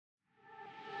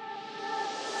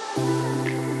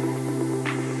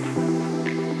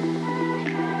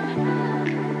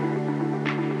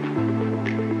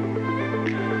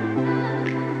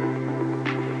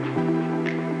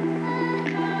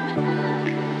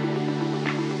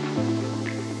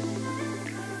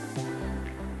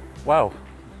Well,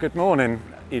 good morning.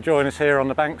 You join us here on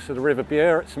the banks of the River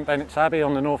Bure at St Benet's Abbey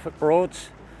on the Norfolk Broads.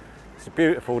 It's a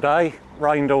beautiful day,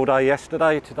 rained all day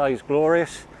yesterday, today's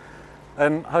glorious,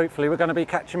 and hopefully we're going to be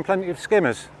catching plenty of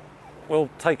skimmers. We'll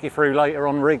take you through later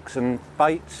on rigs and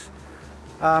baits,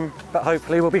 but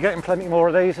hopefully we'll be getting plenty more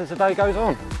of these as the day goes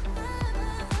on.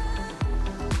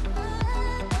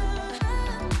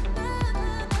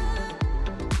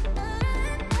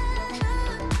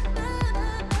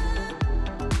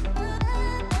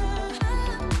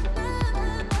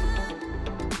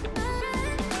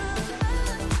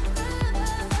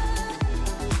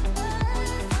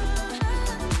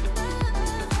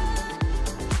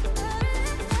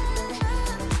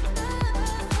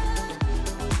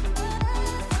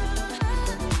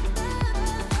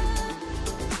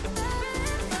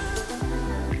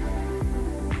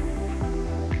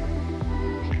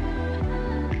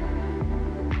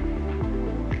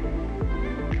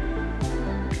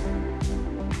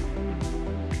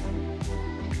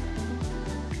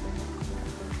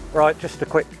 Right, just a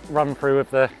quick run through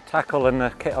of the tackle and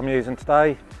the kit I'm using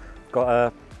today. Got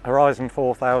a Horizon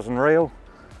 4000 reel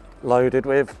loaded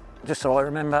with, just so I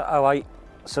remember, 08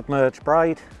 submerged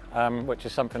braid, which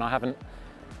is something I haven't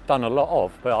done a lot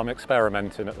of, but I'm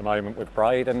experimenting at the moment with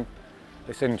braid and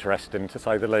it's interesting to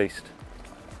say the least.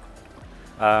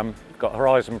 Got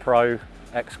Horizon Pro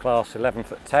X-Class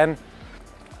 11'10".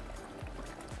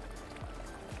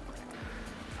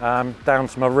 Down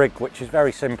to my rig, which is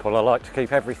very simple. I like to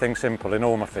keep everything simple in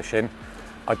all my fishing.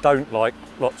 I don't like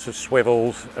lots of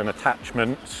swivels and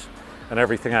attachments and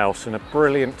everything else, and a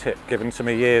brilliant tip given to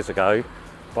me years ago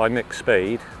by Nick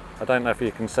Speed, I don't know if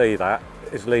you can see that,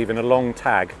 is leaving a long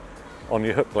tag on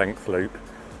your hook length loop,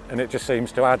 and it just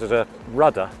seems to add as a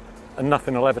rudder and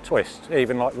nothing will ever twist.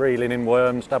 Even like reeling in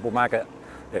worms, double maggot,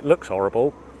 it looks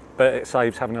horrible, but it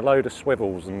saves having a load of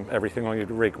swivels and everything on your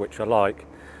rig, which I like.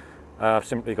 I've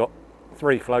simply got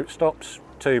 3 float stops,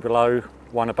 2 below,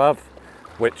 1 above,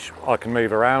 which I can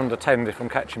move around. I tend, if I'm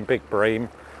catching big bream,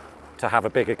 to have a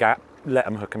bigger gap, let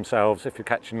them hook themselves. If you're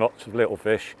catching lots of little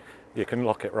fish, you can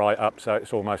lock it right up so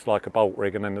it's almost like a bolt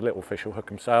rig, and then the little fish will hook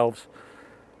themselves.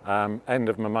 End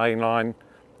of my main line,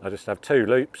 I just have 2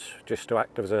 loops just to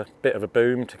act as a bit of a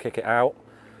boom to kick it out.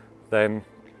 Then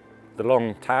the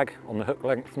long tag on the hook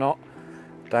length knot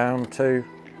down to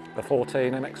a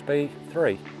 14 MXB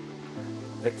 3.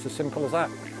 It's as simple as that.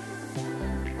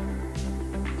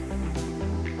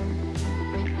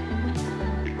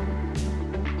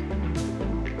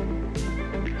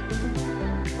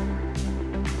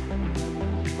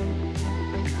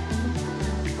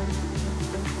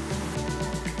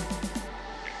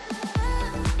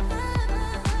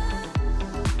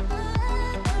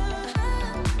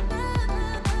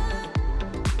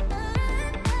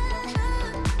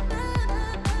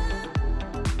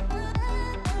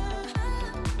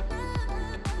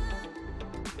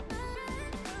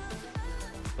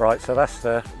 Right, so that's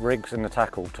the rigs and the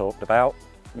tackle talked about.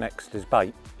 Next is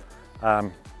bait.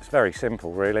 It's very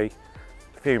simple really.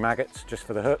 A few maggots just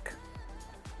for the hook.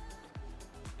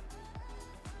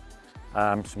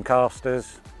 Some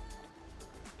casters.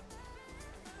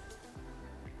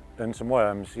 And some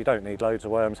worms. You don't need loads of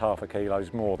worms, half a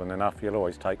kilo's more than enough. You'll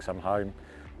always take some home.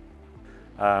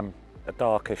 A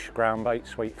darkish ground bait,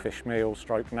 sweet fish meal,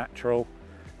 stroke natural.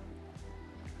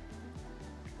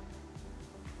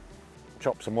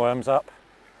 Chop some worms up,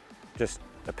 just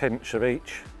a pinch of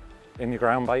each in your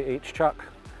ground bait each chuck.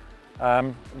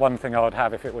 One thing I would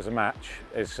have if it was a match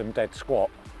is some dead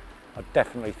squat. I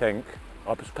definitely think,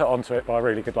 I was put onto it by a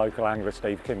really good local angler,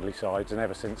 Steve Kindley-sides, and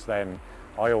ever since then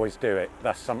I always do it.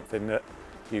 That's something that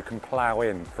you can plough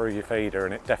in through your feeder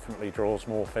and it definitely draws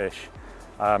more fish.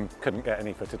 Couldn't get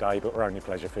any for today, but we're only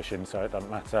pleasure fishing, so it doesn't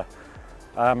matter.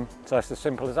 So it's as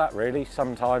simple as that really.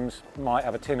 Sometimes might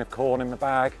have a tin of corn in the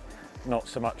bag. Not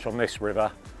so much on this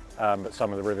river, but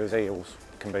some of the river's eels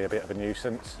can be a bit of a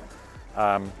nuisance.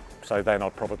 So then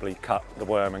I'd probably cut the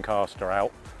worm and caster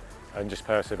out and just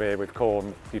persevere with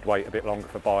corn. You'd wait a bit longer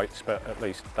for bites, but at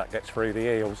least that gets through the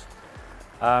eels.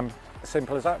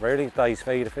 Simple as that really. Day's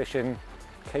feeder fishing,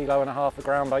 1.5 kilos of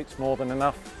ground bait's more than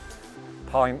enough.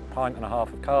 Pint and a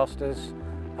half of casters,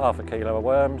 1/2 kilo of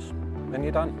worms, and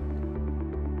you're done.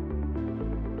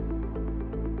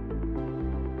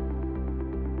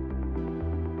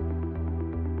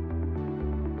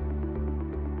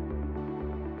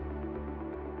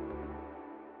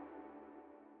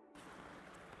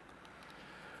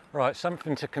 Right,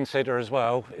 something to consider as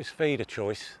well is feeder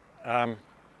choice.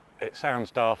 It sounds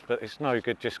daft, but it's no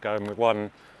good just going with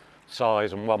one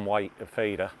size and one weight of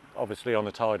feeder. Obviously on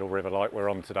a tidal river like we're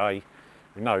on today,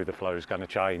 we know the flow is going to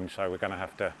change, so we're going to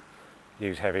have to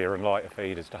use heavier and lighter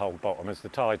feeders to hold bottom as the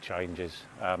tide changes.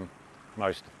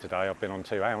 Most of today I've been on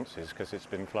 2 ounces because it's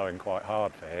been flowing quite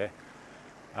hard for here.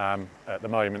 At the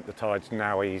moment the tide's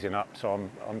now easing up, so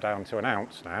I'm down to 1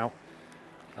 ounce now.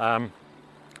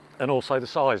 And also the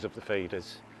size of the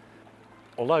feeders.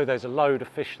 Although there's a load of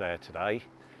fish there today,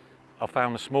 I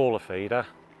found the smaller feeder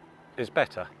is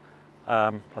better.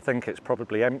 I think it's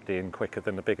probably emptying quicker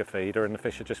than the bigger feeder, and the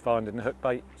fish are just finding the hook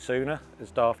bait sooner,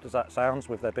 as daft as that sounds,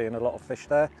 with there being a lot of fish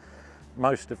there.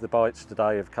 Most of the bites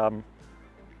today have come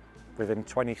within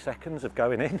 20 seconds of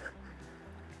going in.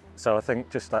 So I think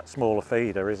just that smaller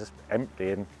feeder is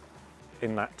emptying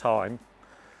in that time,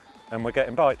 and we're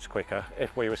getting bites quicker.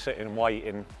 If we were sitting and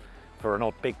waiting for an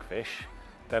odd big fish,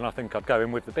 then I think I'd go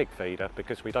in with the big feeder,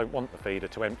 because we don't want the feeder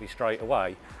to empty straight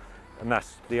away. And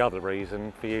that's the other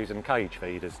reason for using cage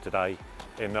feeders today,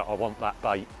 in that I want that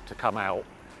bait to come out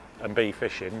and be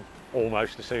fishing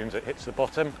almost as soon as it hits the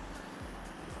bottom.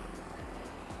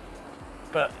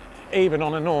 But even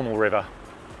on a normal river,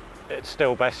 it's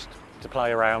still best to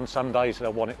play around. Some days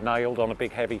they'll want it nailed on a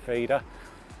big heavy feeder.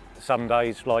 Some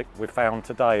days, like we've found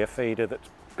today, a feeder that's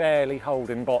barely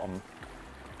holding bottom,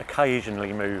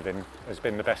 occasionally moving, has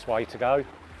been the best way to go.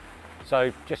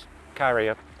 So just carry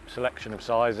a selection of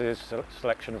sizes,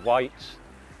 selection of weights,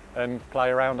 and play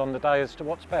around on the day as to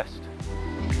what's best.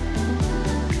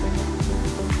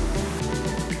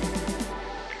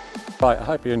 Right, I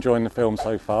hope you're enjoying the film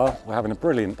so far. We're having a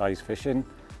brilliant day's fishing.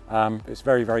 It's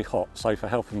very, very hot, so for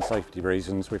health and safety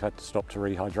reasons we've had to stop to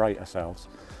rehydrate ourselves.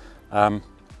 I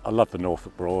love the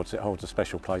Norfolk Broads. It holds a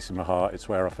special place in my heart. It's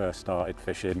where I first started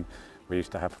fishing. We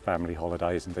used to have family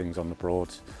holidays and things on the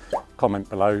Broads. Comment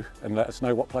below and let us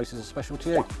know what places are special to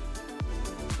you.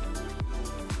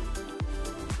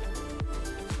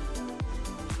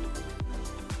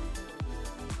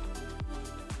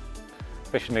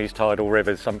 Fishing these tidal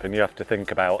rivers, something you have to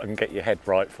think about and get your head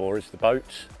right for is the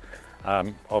boats.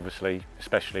 Obviously,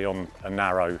 especially on a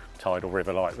narrow tidal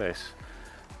river like this,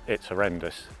 it's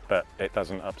horrendous, but it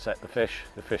doesn't upset the fish.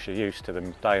 The fish are used to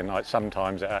them day and night.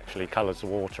 Sometimes it actually colours the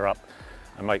water up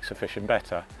and makes the fishing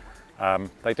better.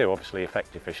 They do obviously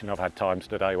affect your fishing. I've had times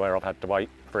today where I've had to wait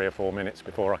 3 or 4 minutes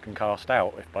before I can cast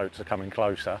out if boats are coming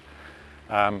closer.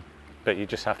 But you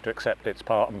just have to accept it's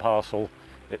part and parcel.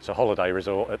 It's a holiday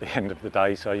resort at the end of the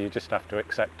day, so you just have to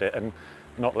accept it and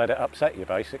not let it upset you,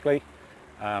 basically.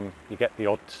 You get the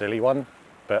odd silly one,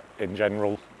 but in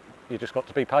general, you just got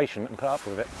to be patient and put up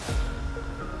with it.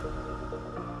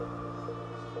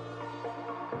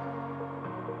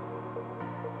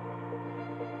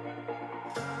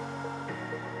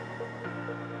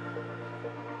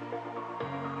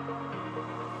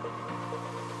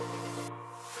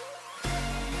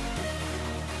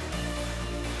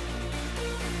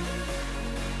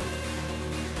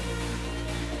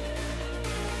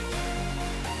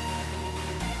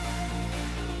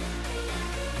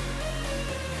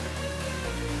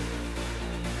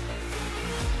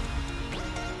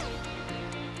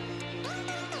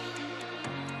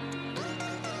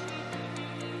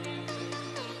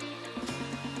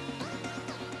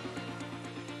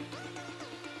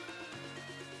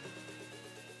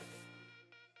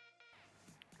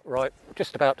 Right,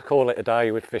 just about to call it a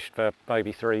day. We've fished for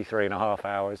maybe 3.5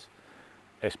 hours.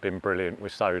 It's been brilliant. We're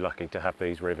so lucky to have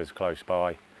these rivers close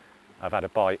by. I've had a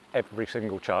bite every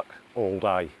single chuck all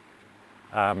day.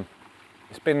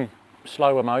 It's been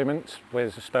slower moments.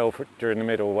 There's a spell during the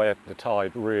middle where the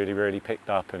tide really picked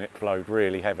up and it flowed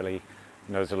really heavily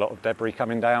and there was a lot of debris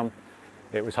coming down.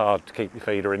 It was hard to keep your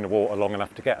feeder in the water long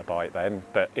enough to get a bite then,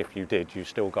 but if you did, you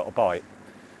still got a bite.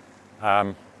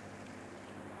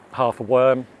 Half a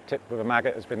worm tipped with a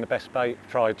maggot has been the best bait.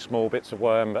 Tried small bits of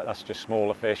worm, but that's just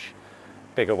smaller fish.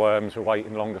 Bigger worms were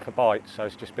waiting longer for bites, so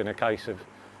it's just been a case of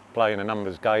playing a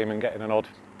numbers game and getting an odd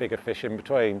bigger fish in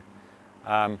between.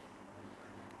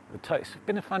 It's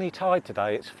been a funny tide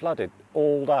today. It's flooded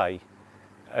all day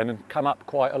and come up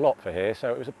quite a lot for here,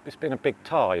 so it's been a big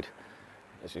tide.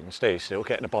 As you can see, still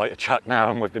getting a bite of chuck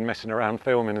now, and we've been messing around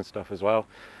filming and stuff as well.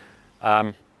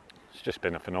 It's just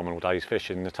been a phenomenal day's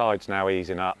fishing. The tide's now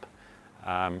easing up.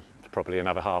 Probably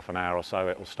another half an hour or so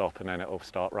it'll stop and then it'll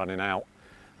start running out.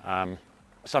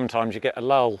 Sometimes you get a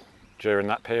lull during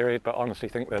that period, but I honestly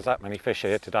think there's that many fish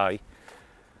here today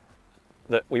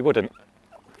that we wouldn't.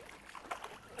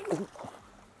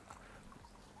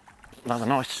 Another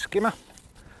nice skimmer.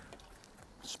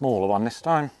 Smaller one this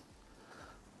time,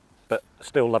 but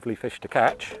still lovely fish to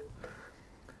catch.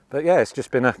 But yeah, it's just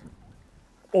been an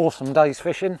awesome day's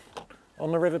fishing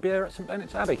on the River Bure at St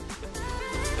Benet's Abbey.